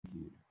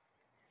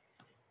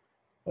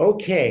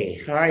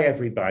Okay, hi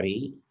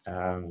everybody.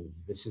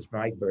 This is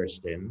Mike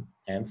Burston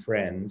and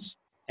friends.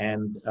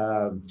 And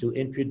to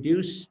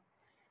introduce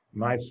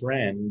my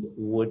friend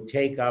would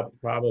take up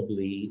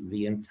probably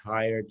the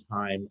entire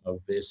time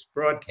of this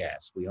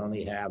broadcast. We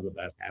only have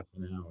about half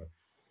an hour.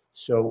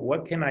 So,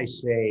 what can I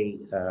say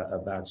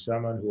about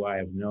someone who I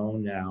have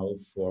known now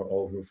for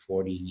over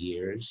 40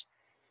 years?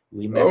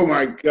 We met Oh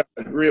my God,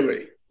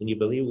 really? Can you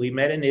believe we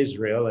met in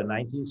Israel in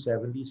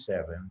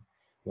 1977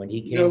 when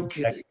he came No to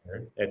kidding.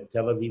 lecture at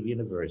Tel Aviv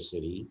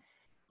University?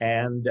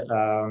 And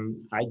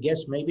I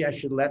guess maybe I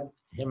should let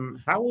him.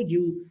 How would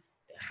you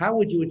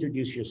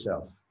introduce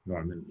yourself,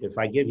 Norman? If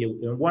I give you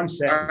in one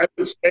sentence. I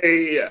would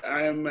say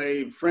I'm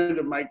a friend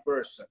of Mike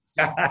Burson's.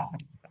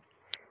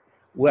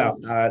 Well,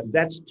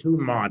 that's too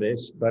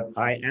modest, but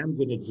I am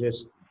going to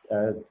just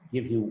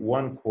give you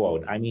one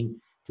quote. I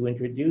mean, to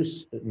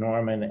introduce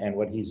Norman and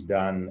what he's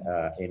done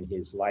in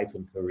his life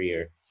and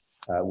career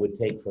would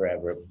take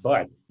forever.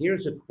 But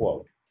here's a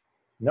quote.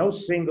 No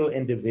single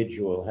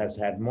individual has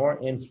had more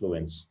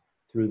influence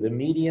through the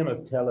medium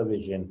of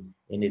television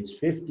in its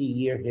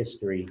 50-year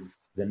history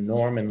than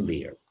Norman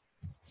Lear.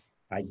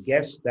 I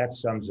guess that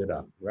sums it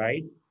up,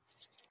 right?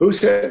 Who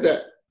said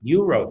that?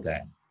 You wrote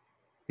that.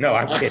 No,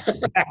 I'm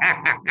kidding.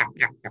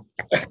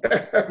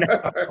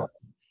 No.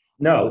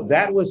 No,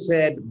 that was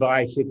said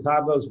by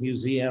Chicago's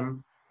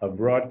Museum of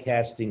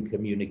Broadcasting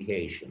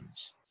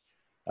Communications.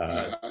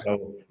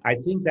 So I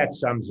think that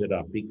sums it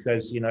up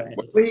because,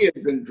 Well, he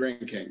had been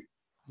drinking.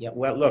 yeah,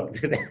 well, look,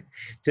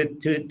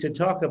 to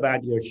talk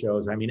about your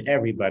shows, I mean,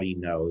 everybody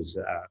knows.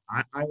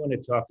 I want to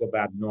talk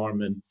about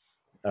Norman,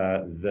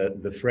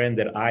 the friend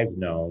that I've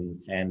known,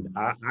 and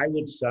I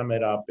would sum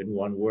it up in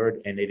one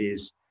word, and it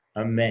is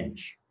a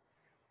mensch.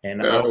 And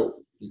No,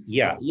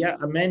 yeah,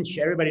 a mensch.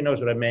 Everybody knows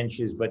what a mensch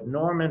is, but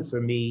Norman for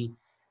me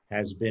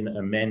has been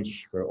a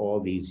mensch for all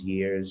these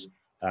years.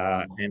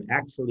 And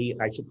actually,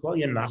 I should call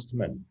you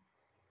Nachman.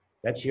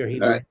 That's your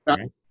Hebrew uh, name,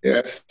 right?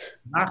 yes,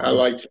 I Nachman.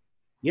 like it.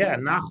 Yeah,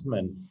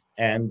 Nachman.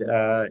 And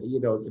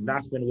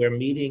Nachman, we're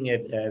meeting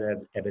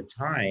at a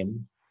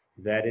time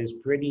that is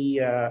pretty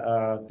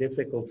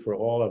difficult for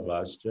all of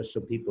us. Just so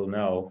people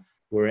know,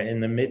 we're in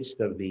the midst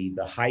of the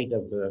height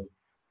of the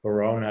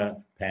corona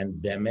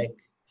pandemic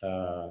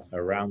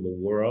around the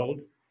world.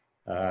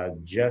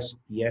 Just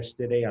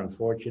yesterday,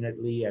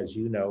 unfortunately, as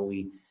you know,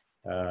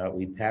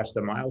 we passed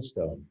a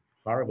milestone,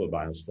 horrible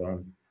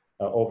milestone.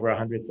 Over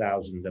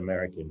 100,000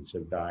 Americans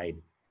have died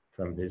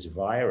from this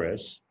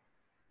virus.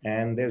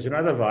 And there's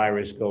another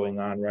virus going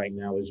on right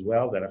now as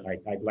well that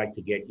I'd like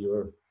to get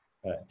your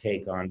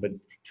take on. But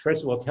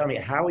first of all, tell me,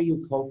 how are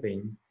you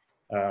coping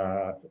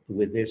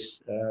with this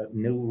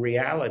new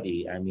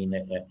reality? I mean,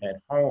 at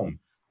home,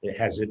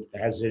 has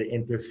it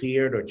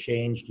interfered or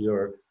changed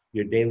your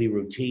daily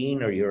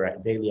routine or your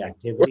daily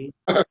activity?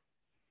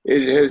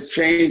 It has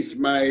changed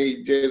my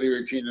daily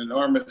routine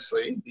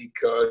enormously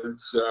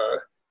because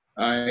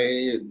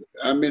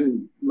I'm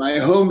in my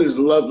home is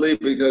lovely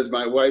because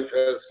my wife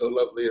has the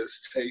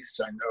loveliest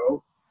taste I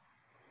know,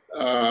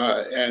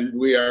 and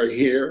we are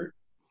here,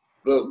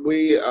 but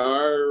we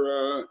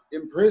are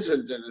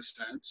imprisoned in a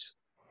sense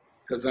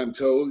because I'm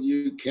told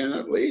you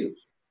cannot leave.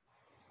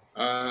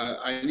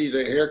 I need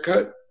a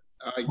haircut.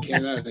 I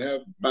cannot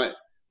have my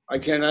I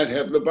cannot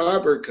have the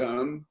barber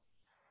come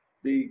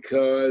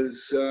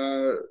because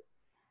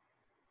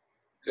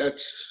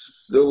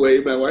that's the way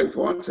my wife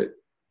wants it.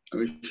 I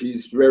mean,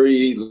 she's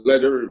very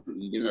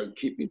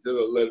keeping to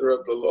the letter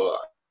of the law.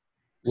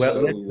 Well,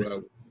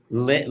 So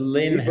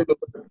Lynn,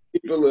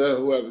 people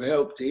who have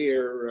helped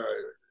here,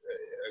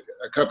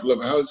 a couple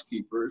of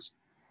housekeepers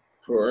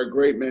for a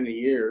great many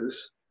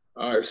years,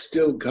 are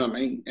still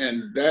coming,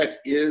 and that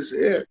is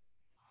it.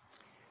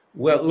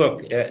 well,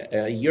 look,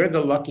 you're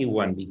the lucky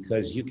one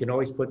because you can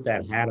always put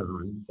that hat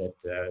on,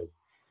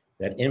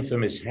 that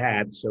infamous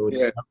hat, so it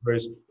Yeah.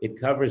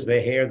 covers the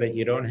hair that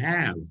you don't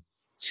have.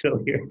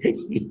 So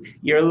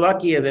you're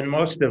luckier than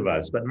most of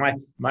us. But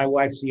my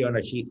wife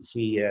Siona, she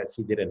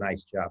did a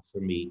nice job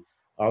for me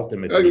Oh,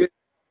 ultimately.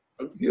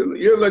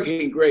 you're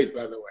looking great,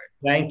 by the way.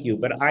 Thank you.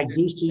 But I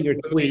do see your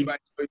tweet.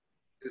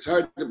 It's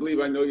hard to believe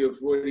I know you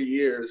 40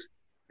 years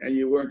and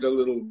you weren't a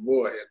little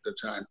boy at the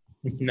time.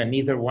 No,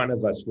 neither one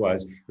of us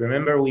was.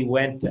 Remember, we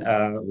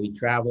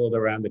traveled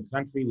around the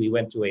country. We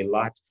went to a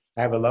lot.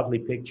 I have a lovely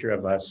picture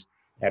of us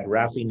at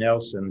Rafi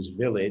Nelson's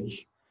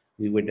village.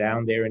 We were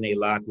down there in a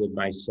lot with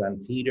my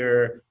son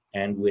Peter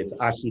and with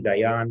Asi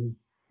Dayan,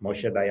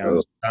 Moshe Oh,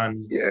 Dayan's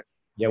son. yeah,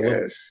 Yeah,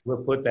 yes.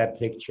 we'll put that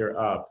picture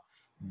up.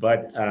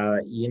 But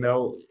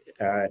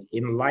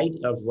in light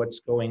of what's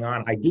going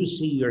on, I do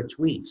see your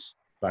tweets.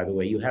 By the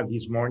way, you have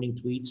these morning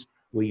tweets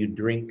where you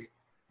drink,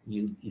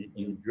 you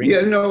drink.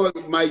 Yeah, no,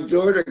 my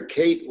daughter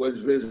Kate was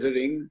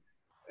visiting,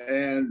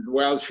 and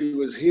while she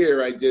was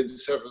here, I did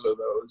several of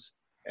those.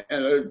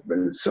 And there's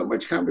been so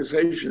much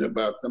conversation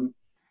about them.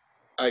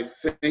 I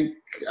think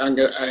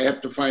I have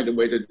to find a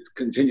way to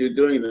continue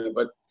doing them.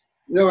 But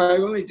no, I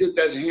only did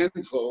that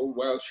handful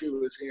while she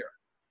was here.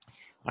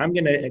 I'm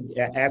going to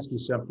ask you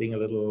something a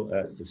little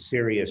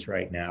serious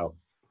right now.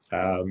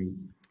 Um,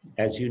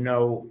 as you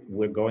know,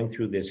 we're going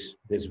through this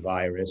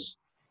virus,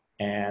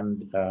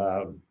 and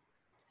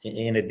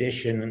in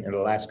addition, in the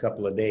last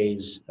couple of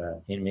days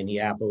in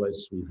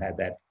Minneapolis, we've had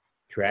that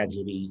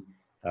tragedy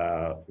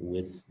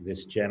with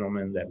this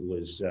gentleman that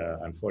was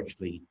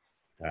unfortunately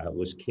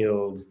was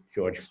killed,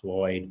 George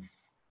Floyd.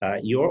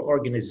 Your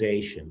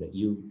organization that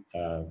you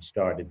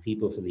started,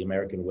 People for the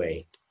American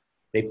Way,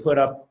 they put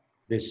up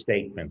this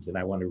statement, and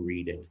I want to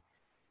read it.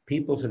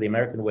 People for the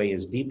American Way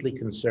is deeply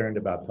concerned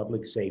about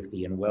public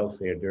safety and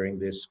welfare during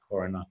this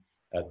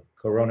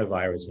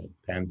coronavirus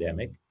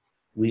pandemic.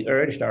 We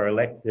urged our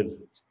elected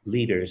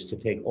leaders to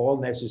take all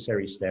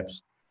necessary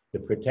steps to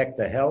protect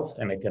the health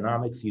and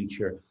economic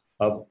future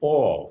of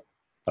all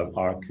of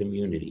our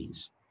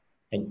communities.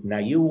 And now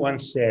you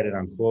once said, and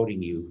I'm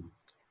quoting you,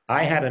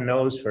 I had a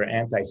nose for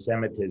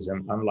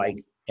anti-Semitism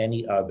unlike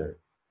any other.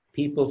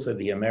 People for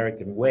the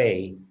American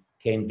Way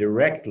came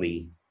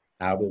directly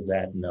out of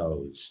that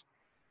nose.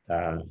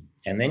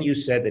 And then you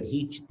said that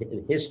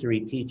history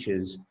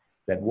teaches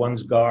that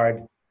one's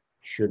guard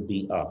should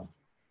be up.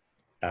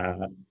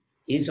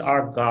 Is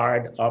our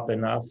guard up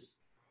enough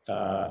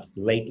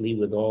lately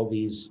with all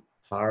these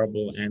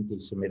horrible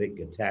anti-Semitic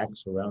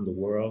attacks around the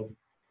world?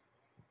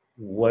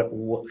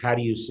 How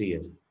do you see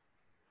it?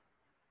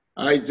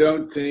 I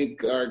don't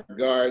think our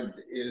guard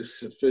is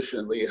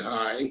sufficiently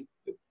high.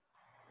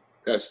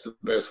 That's the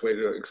best way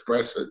to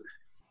express it.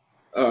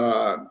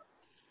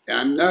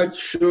 I'm not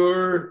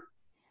sure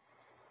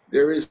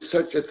there is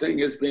such a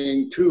thing as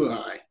being too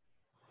high.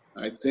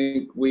 I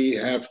think we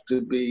have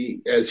to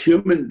be, as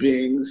human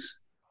beings,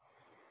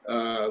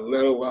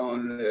 let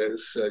alone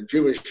as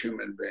Jewish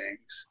human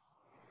beings,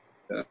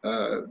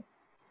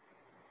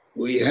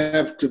 we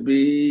have to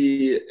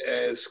be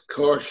as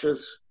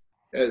cautious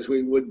as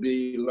we would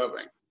be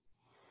loving.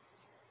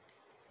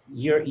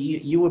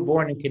 You were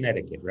born in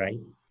Connecticut, right?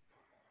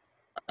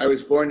 I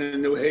was born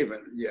in New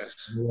Haven,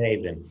 yes. New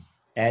Haven.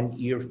 And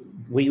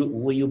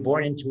were you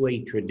born into a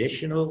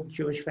traditional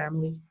Jewish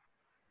family?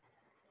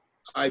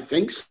 I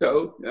think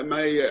so.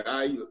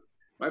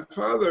 My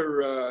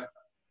father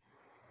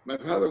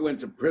went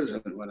to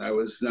prison when I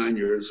was 9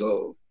 years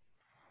old,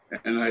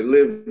 and I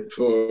lived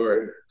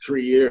for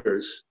 3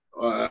 years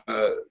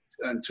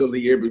until the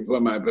year before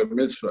my bar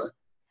mitzvah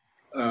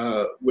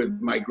with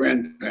my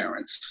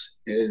grandparents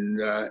in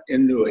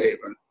New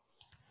Haven.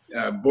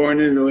 Born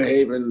in New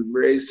Haven,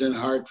 raised in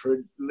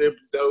Hartford,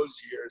 lived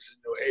those years in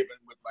New Haven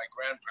with my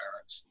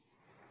grandparents,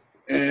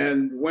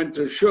 and went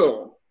to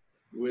shul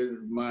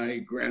with my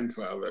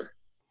grandfather,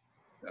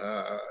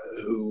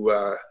 who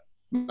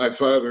my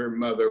father and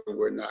mother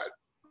were not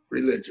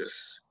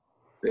religious.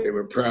 They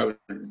were proud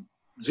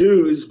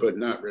Jews, but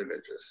not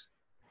religious.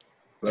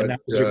 But and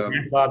that was your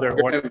grandfather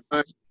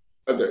my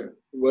father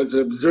was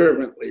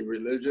observantly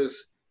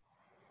religious,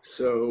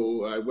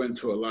 so I went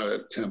to a lot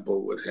of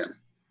temple with him.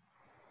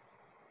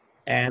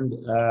 And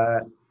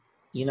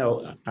you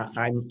know,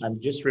 I'm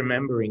just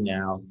remembering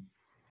now.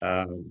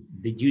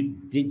 Did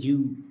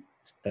you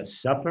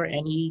suffer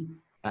any?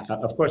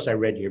 Of course, I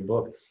read your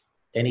book.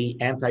 Any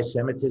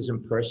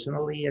anti-Semitism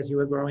personally as you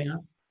were growing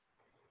up?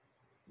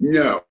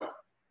 No.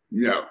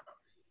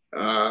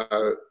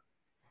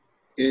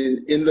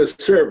 In the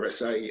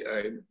service,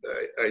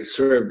 I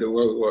served in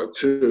World War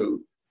II,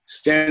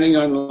 standing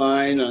on the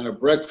line on a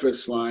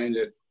breakfast line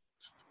at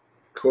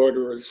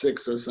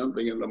 5:45 or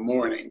something in the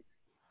morning.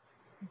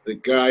 The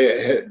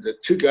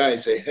two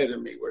guys ahead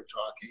of me were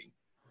talking,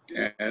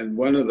 and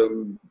one of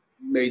them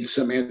made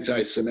some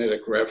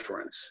anti-Semitic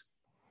reference.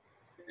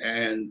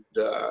 And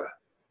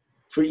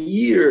for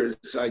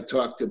years, I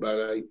talked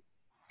about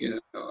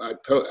I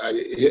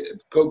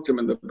poked him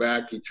in the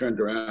back. He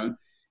turned around,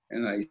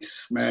 and I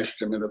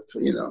smashed him in the.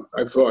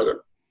 I fought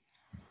him.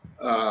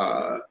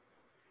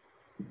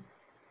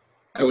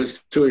 I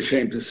was too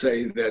ashamed to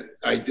say that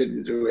I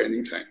didn't do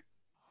anything.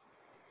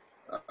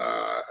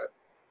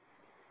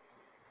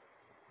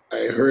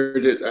 I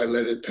heard it, I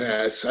let it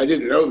pass. I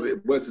didn't know that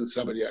it wasn't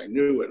somebody I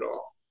knew at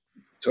all,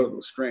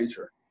 total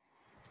stranger.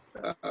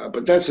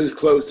 But that's as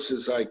close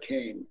as I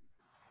came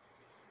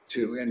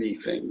to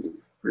anything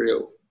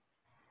real.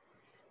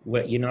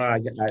 Well, you know, I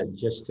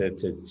just to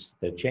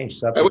change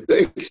subject.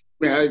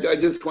 I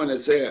just want to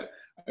say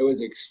I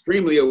was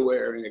extremely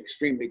aware and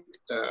extremely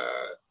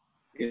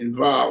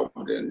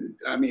involved and,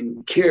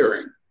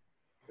 caring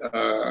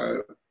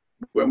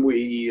when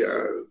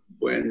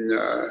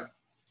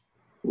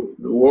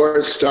the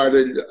war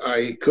started.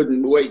 I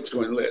couldn't wait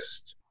to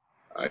enlist.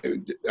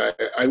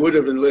 I would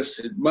have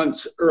enlisted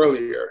months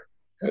earlier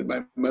had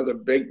my mother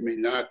begged me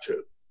not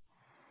to.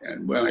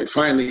 And when I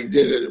finally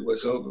did it, it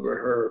was over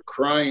her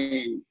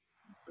crying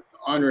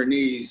on her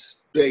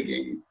knees,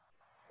 begging,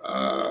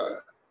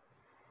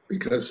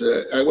 because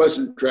I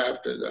wasn't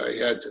drafted.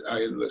 I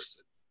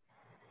enlisted.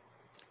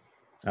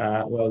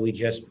 Well, we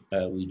just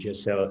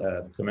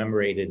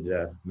commemorated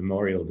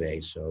Memorial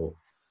Day, so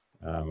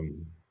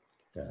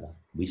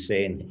we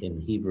say in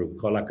Hebrew,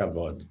 Kol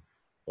HaKavod,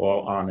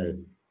 all honor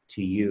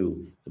to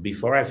you.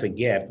 Before I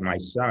forget, my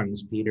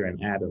sons, Peter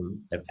and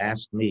Adam, have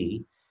asked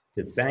me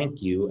to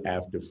thank you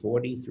after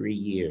 43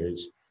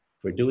 years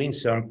for doing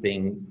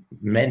something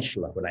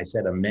menschlich. When I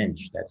said a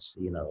mensch, that's,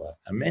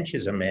 a mensch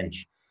is a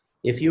mensch.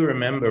 If you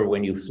remember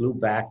when you flew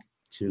back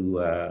to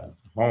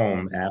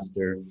home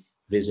after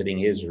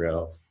visiting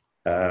Israel,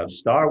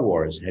 Star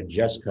Wars had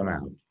just come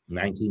out,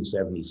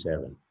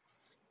 1977.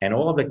 And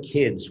all the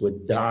kids were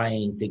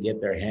dying to get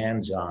their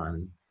hands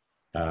on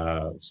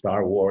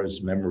Star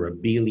Wars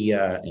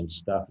memorabilia and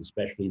stuff,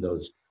 especially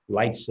those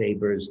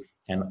lightsabers.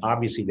 And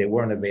obviously they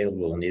weren't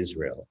available in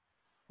Israel.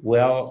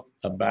 Well,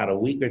 about a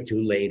week or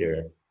two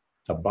later,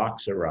 a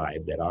box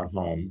arrived at our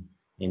home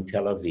in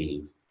Tel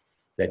Aviv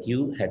that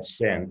you had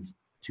sent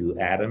to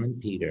Adam and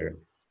Peter,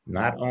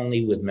 not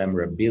only with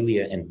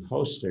memorabilia and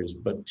posters,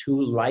 but 2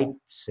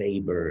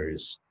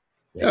 lightsabers.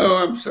 Oh,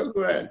 I'm so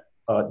glad.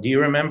 Do you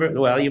remember?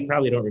 Well, you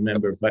probably don't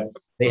remember, but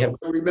they have.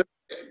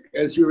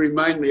 As you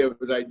remind me of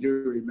it, I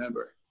do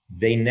remember.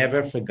 They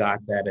never forgot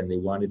that, and they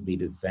wanted me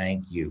to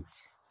thank you.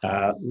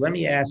 Let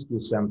me ask you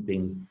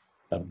something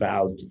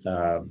about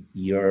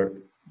your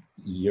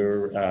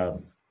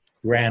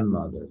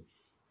grandmother.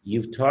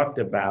 You've talked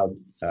about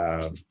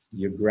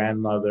your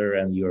grandmother,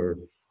 and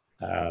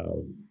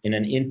in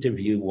an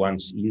interview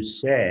once you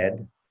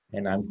said,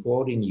 and I'm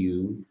quoting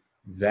you,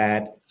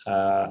 that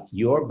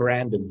your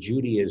brand of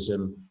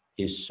Judaism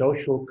is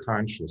social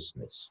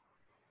consciousness.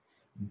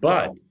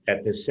 But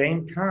at the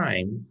same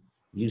time,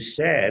 you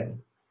said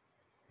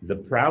the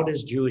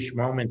proudest Jewish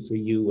moment for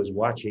you was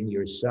watching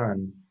your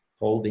son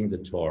holding the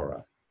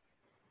Torah.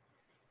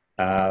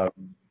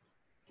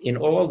 In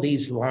all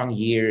these long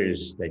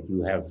years that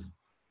you have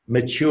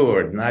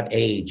matured, not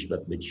aged,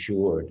 but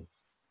matured,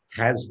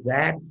 has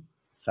that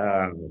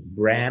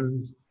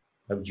brand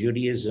of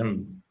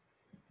Judaism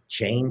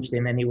changed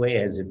in any way?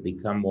 Has it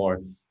become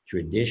more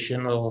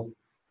traditional?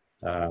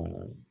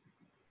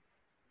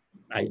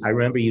 I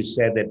remember you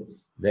said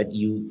that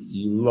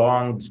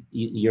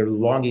you're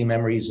longing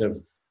memories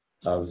of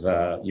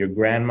your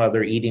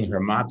grandmother eating her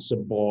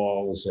matzah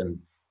balls and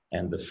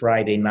the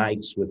Friday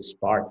nights with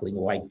sparkling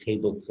white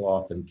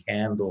tablecloth and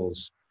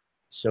candles.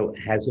 So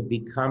has it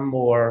become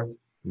more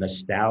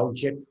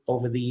nostalgic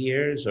over the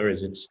years, or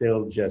is it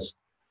still just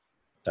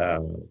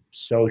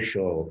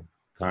social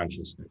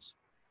consciousness?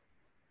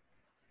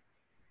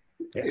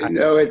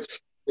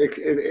 It's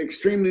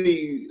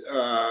extremely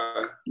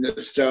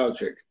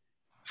nostalgic.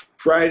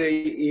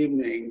 Friday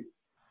evening,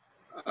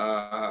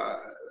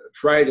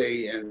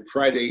 Friday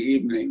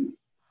evening,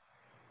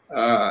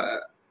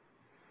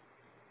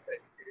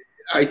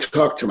 I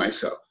talk to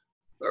myself,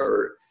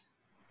 or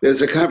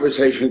there's a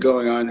conversation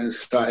going on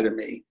inside of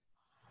me,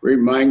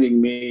 reminding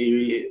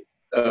me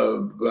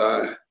of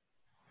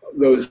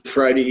those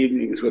Friday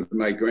evenings with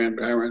my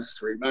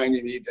grandparents,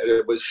 reminding me that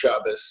it was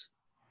Shabbos.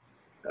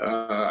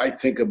 I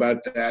think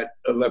about that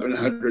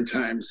 1,100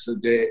 times a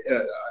day,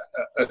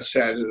 a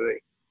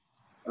Saturday.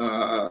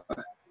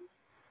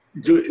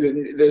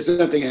 There's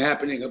nothing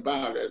happening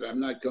about it. I'm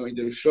not going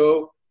to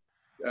show.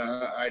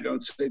 I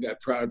don't say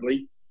that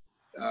proudly.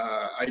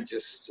 I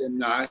just am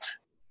not.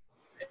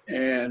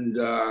 And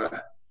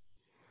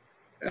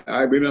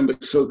I remember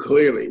so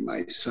clearly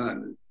my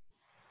son,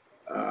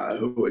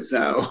 who is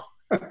now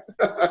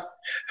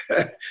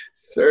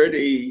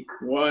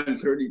 31,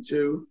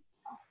 32.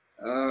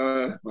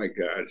 My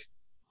God.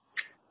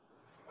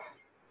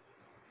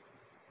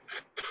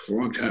 A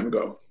long time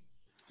ago.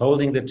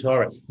 Holding the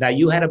Torah. Now,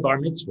 you had a bar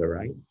mitzvah,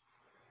 right?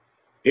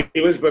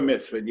 He was bar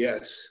mitzvah,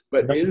 yes.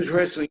 But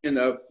interestingly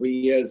enough,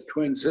 he has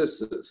twin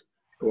sisters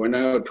who are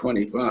now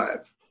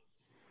 25.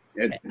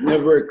 It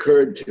never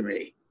occurred to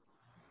me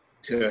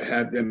to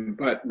have them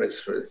bat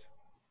mitzvah.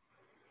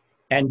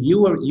 And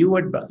you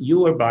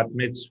were bat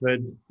mitzvah.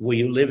 Were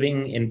you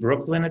living in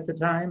Brooklyn at the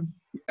time?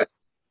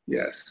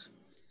 Yes.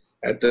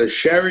 At the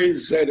Shari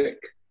Zedek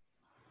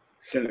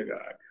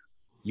Synagogue.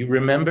 You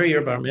remember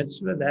your bar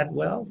mitzvah that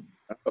well?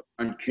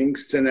 On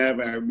Kingston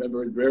Ave, I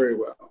remember it very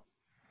well.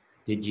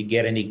 Did you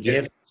get any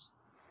gifts?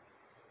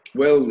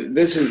 Well,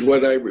 this is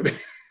what I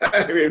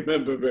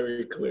remember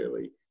very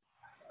clearly.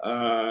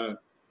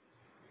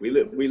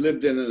 We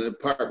lived in an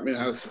apartment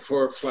house, a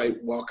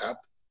 4-flight walk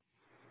up,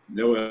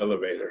 no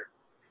elevator,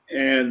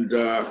 and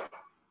I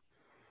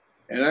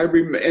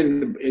remember,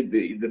 and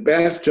the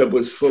bathtub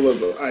was full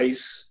of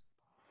ice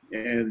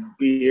and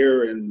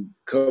beer and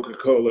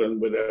Coca-Cola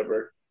and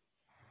whatever.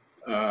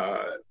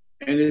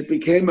 And it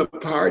became a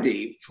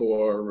party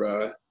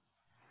for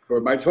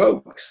my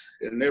folks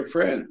and their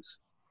friends.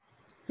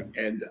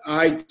 And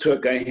I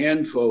took a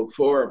handful,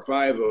 4 or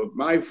 5 of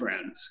my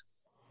friends,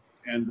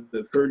 and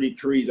the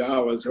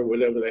 $33 or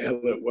whatever the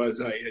hell it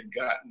was I had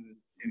gotten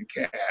in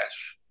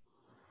cash,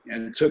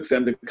 and took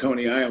them to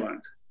Coney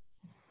Island.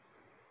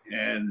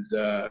 And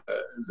the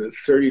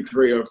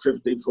 33 or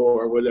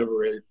 54 or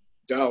whatever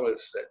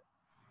dollars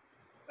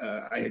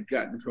that I had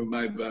gotten from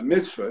my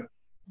mitzvah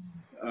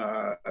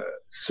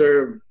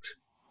served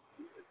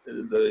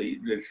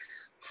the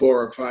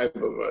 4 or 5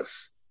 of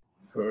us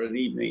for an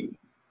evening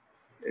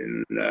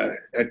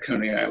at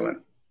Coney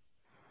Island.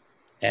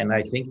 And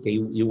I think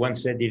you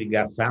once said you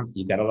got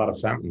a lot of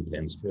fountain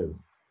pens too.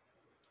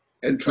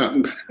 And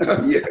fountain,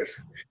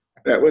 yes,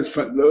 that was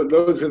fun.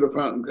 Those are the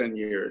fountain pen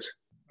years.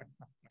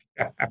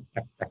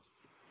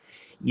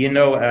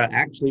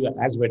 Actually,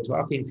 as we're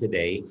talking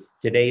today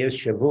is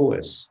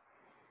Shavuot,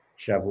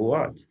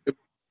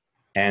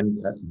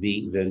 and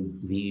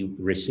the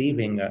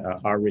receiving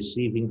are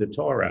receiving the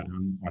Torah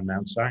on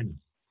Mount Sinai.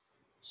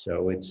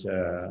 So it's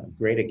a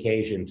great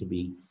occasion to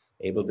be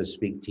able to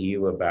speak to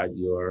you about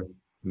your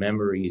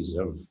memories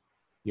of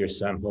your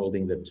son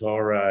holding the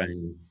Torah,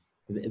 and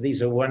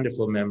these are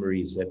wonderful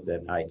memories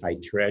that I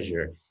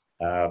treasure.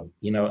 I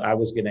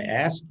was going to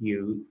ask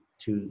you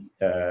to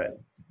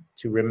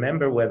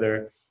remember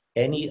whether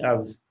any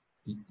of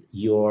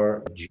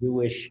your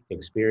Jewish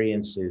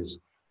experiences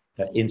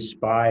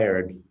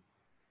inspired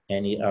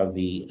any of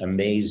the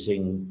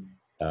amazing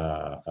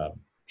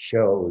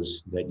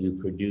shows that you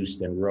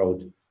produced and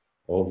wrote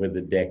over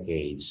the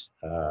decades.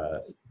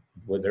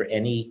 Were there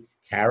any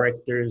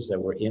characters that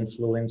were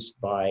influenced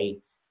by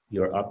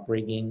your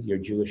upbringing, your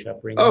Jewish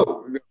upbringing?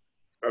 Oh,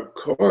 of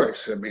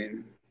course. I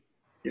mean,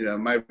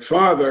 my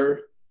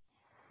father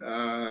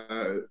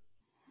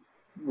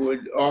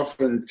would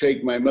often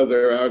take my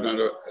mother out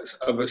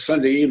of a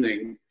Sunday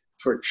evening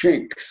for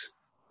chinks.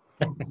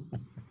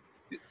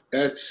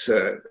 That's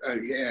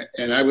yeah.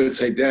 And I would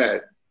say,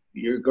 Dad,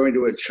 you're going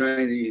to a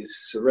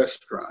Chinese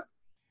restaurant.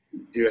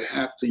 You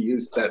have to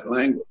use that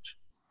language.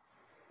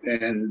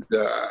 And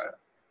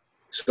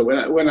so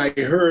when I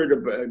heard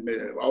about,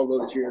 all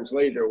those years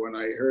later, when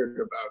I heard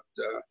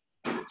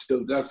about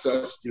Till Death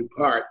Us Do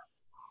Part,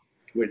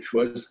 which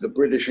was the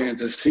British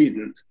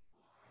antecedent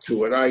to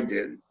what I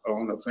did,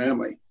 All in the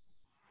Family,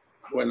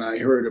 when I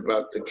heard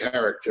about the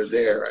character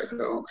there, I thought,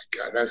 oh my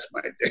God, that's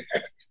my dad.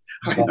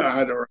 I know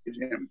how to write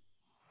him.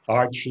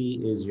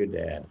 Archie is your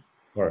dad.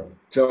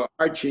 So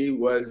Archie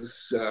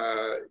was,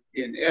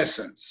 in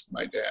essence,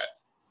 my dad.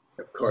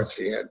 Of course,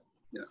 he had,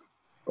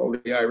 all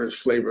the Irish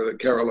flavor that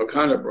Carol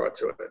O'Connor brought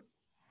to it.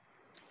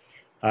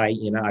 I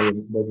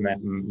remember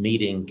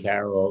meeting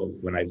Carol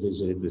when I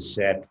visited the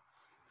set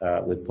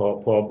with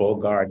Paul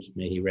Bogart,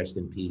 may he rest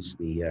in peace,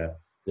 the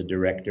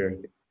director.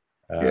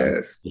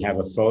 Yes. You have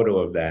a photo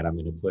of that. I'm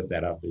going to put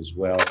that up as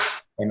well.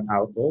 And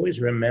I'll always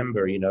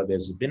remember,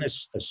 there's been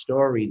a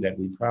story that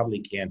we probably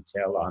can't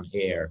tell on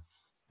air,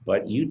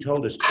 but you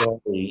told a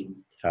story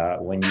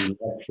when you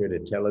lectured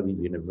at Tel Aviv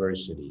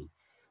University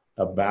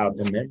about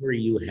the memory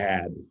you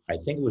had, I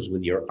think it was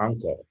with your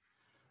uncle,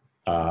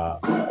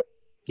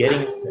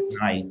 getting up at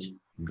night,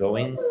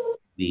 going to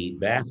the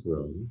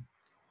bathroom,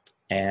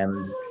 and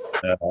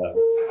the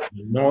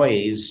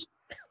noise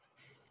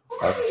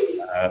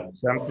of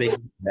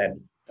something that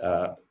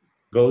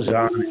goes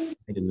on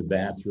in the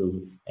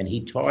bathroom, and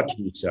he taught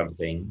you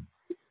something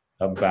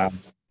about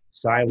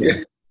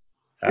silence.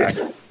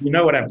 You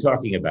know what I'm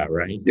talking about,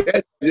 right?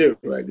 Yes, I do.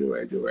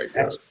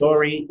 That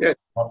story. Yes.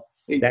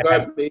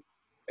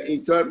 He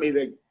taught me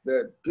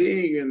that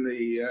peeing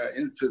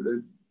into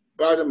the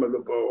bottom of the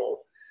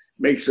bowl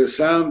makes a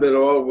sound that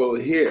all will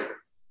hear,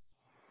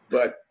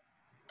 but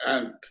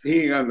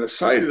peeing on the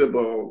side of the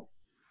bowl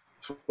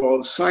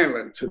falls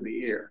silent to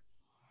the ear.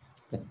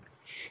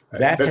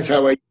 That's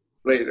how I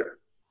later.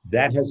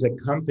 That has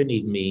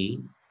accompanied me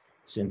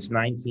since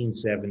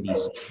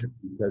 1977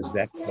 because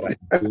that's what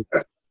I do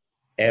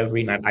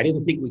every night. I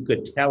didn't think we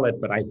could tell it,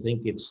 but I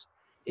think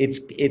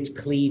it's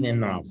clean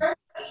enough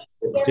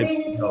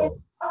to know.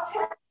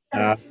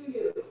 I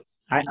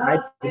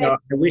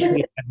wish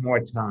we had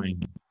more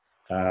time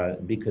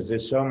because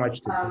there's so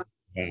much to talk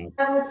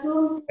about.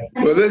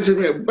 Well,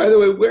 listen, by the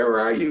way, where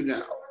are you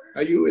now?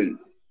 Are you in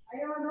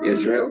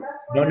Israel?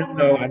 No.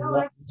 I'm in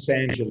Los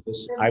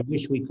Angeles. I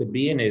wish we could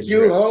be in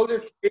Israel. You hold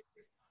it.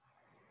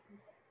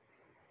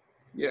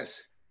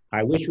 Yes.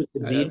 I wish we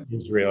could be in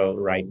Israel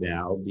right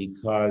now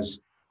because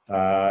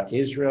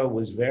Israel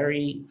was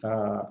very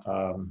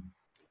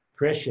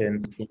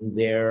prescient in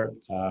their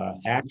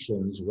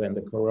actions when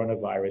the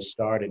coronavirus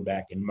started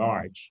back in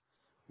March.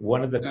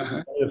 One of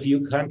the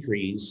few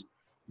countries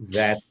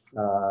that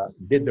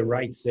did the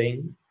right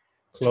thing,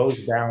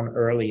 closed down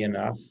early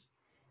enough,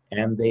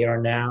 and they are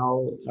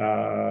now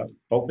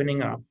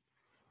opening up.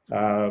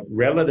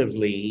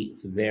 Relatively,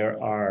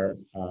 there are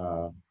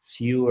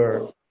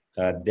fewer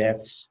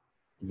deaths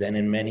than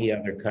in many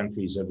other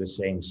countries of the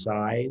same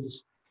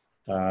size.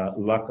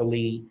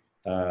 Luckily,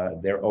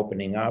 they're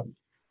opening up.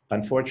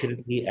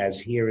 Unfortunately,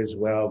 as here as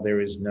well, there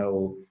is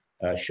no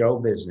show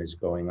business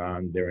going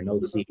on. There are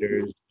no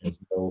theaters, there's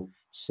no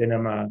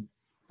cinema.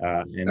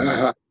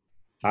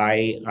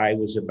 I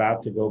was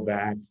about to go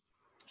back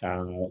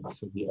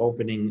for the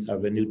opening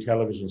of a new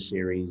television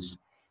series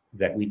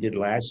that we did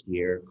last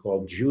year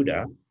called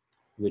Judah,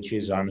 which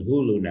is on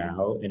Hulu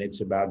now, and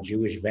it's about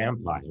Jewish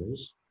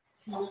vampires.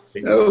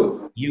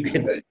 Oh,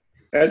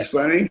 that's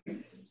funny.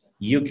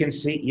 You can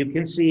see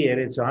it.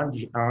 It's on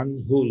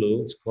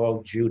Hulu. It's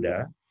called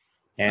Judah,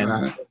 and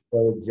I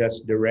also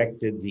just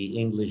directed the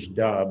English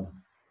dub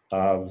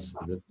of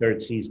the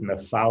third season of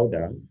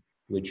Fauda,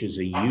 which is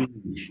a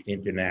huge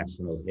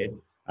international hit.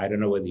 I don't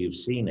know whether you've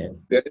seen it.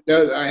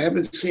 No, I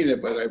haven't seen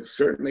it, but I've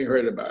certainly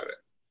heard about it.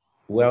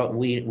 Well,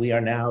 we are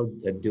now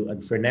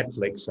doing for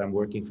Netflix. I'm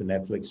working for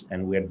Netflix,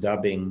 and we're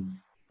dubbing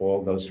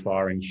all those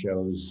foreign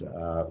shows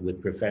with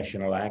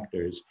professional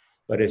actors.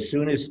 But as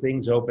soon as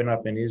things open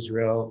up in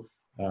Israel,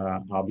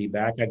 I'll be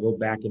back. I go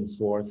back and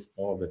forth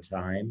all the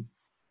time,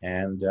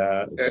 and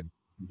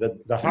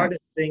the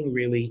hardest thing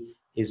really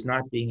is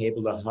not being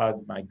able to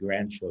hug my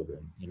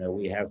grandchildren. You know,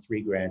 we have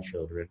three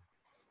grandchildren,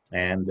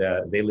 and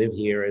they live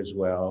here as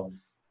well,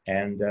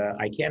 and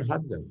I can't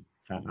hug them.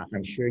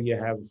 I'm sure you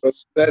have. But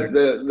that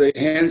the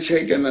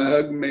handshake and the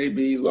hug may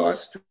be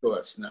lost to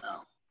us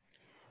now.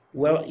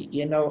 Well,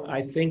 you know,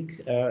 I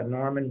think,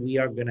 Norman, we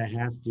are going to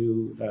have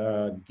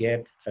to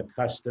get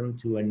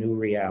accustomed to a new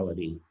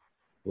reality.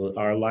 Well,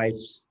 our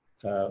lives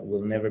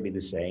will never be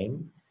the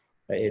same.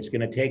 It's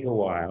going to take a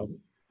while,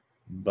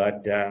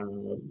 but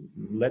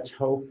let's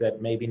hope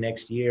that maybe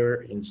next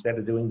year, instead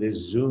of doing this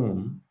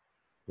Zoom,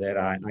 that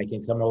I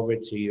can come over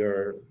to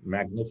your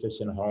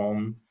magnificent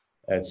home,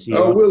 see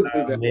Oh, you we'll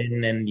do that.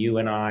 and you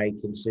and I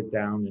can sit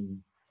down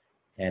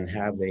and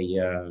have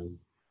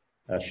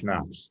a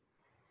schnapps.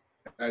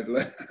 I'd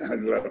love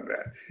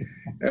that.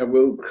 And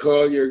we'll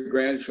call your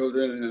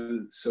grandchildren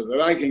and so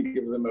that I can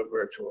give them a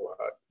virtual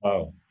hug.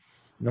 Oh,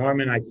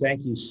 Norman, I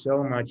thank you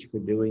so much for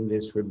doing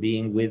this, for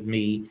being with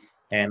me.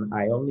 And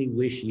I only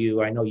wish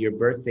you, I know your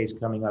birthday's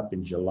coming up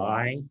in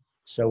July,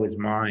 so is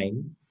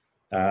mine.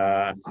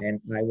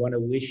 And I want to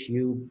wish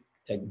you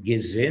a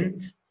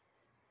gesund,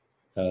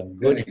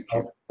 good Thank you.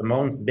 health. The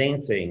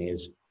main thing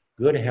is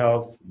good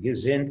health,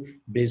 gesund,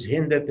 bis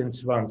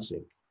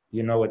 120.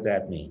 You know what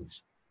that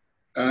means.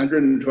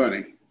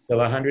 120. Till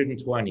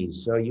 120.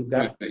 So you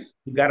got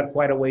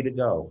quite a way to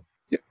go.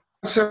 Yeah,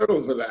 I'll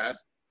settle for that.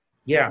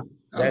 Yeah,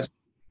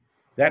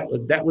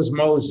 that was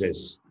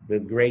Moses, the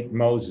great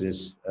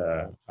Moses,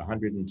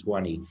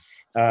 120.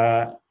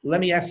 Let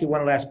me ask you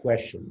one last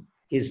question.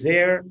 Is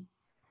there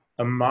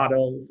a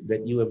motto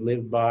that you have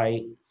lived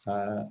by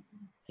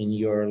in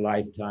your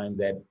lifetime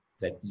that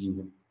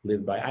you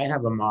live by? I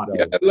have a motto.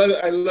 Yeah,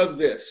 I love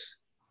this.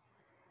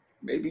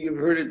 Maybe you've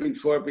heard it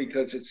before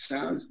because it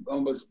sounds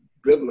almost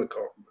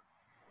biblical.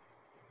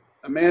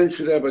 A man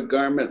should have a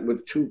garment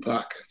with two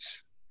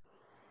pockets.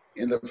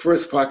 In the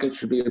first pocket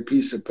should be a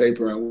piece of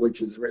paper on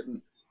which is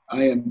written,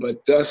 "I am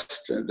but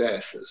dust and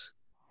ashes."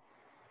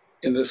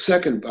 In the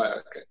second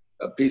pocket,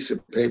 a piece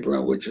of paper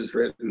on which is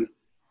written,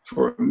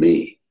 "For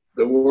me,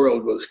 the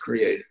world was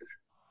created."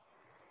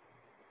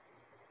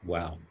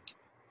 Wow.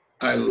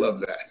 I love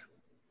that.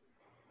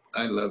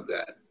 I love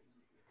that.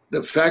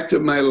 The fact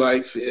of my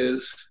life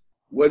is,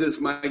 what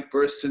is Mike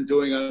Burston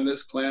doing on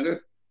this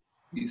planet?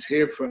 He's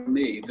here for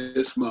me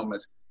this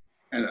moment,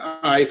 and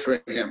I for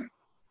him.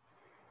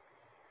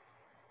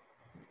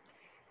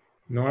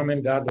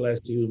 Norman, God bless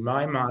you.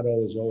 My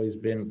motto has always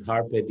been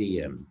carpe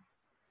diem,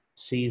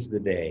 seize the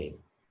day.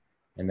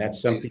 And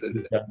that's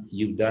something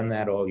you've done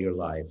that all your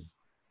life.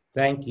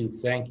 Thank you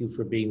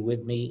for being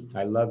with me.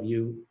 I love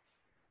you.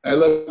 I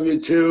love you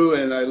too,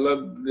 and I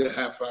love the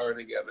half hour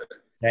together.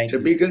 Thank To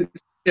you. be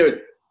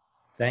continued.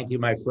 Thank you,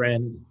 my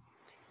friend.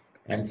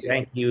 And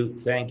thank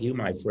you,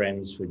 my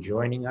friends, for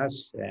joining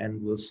us.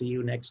 And we'll see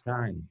you next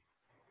time.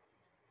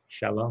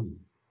 Shalom.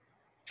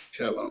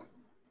 Shalom.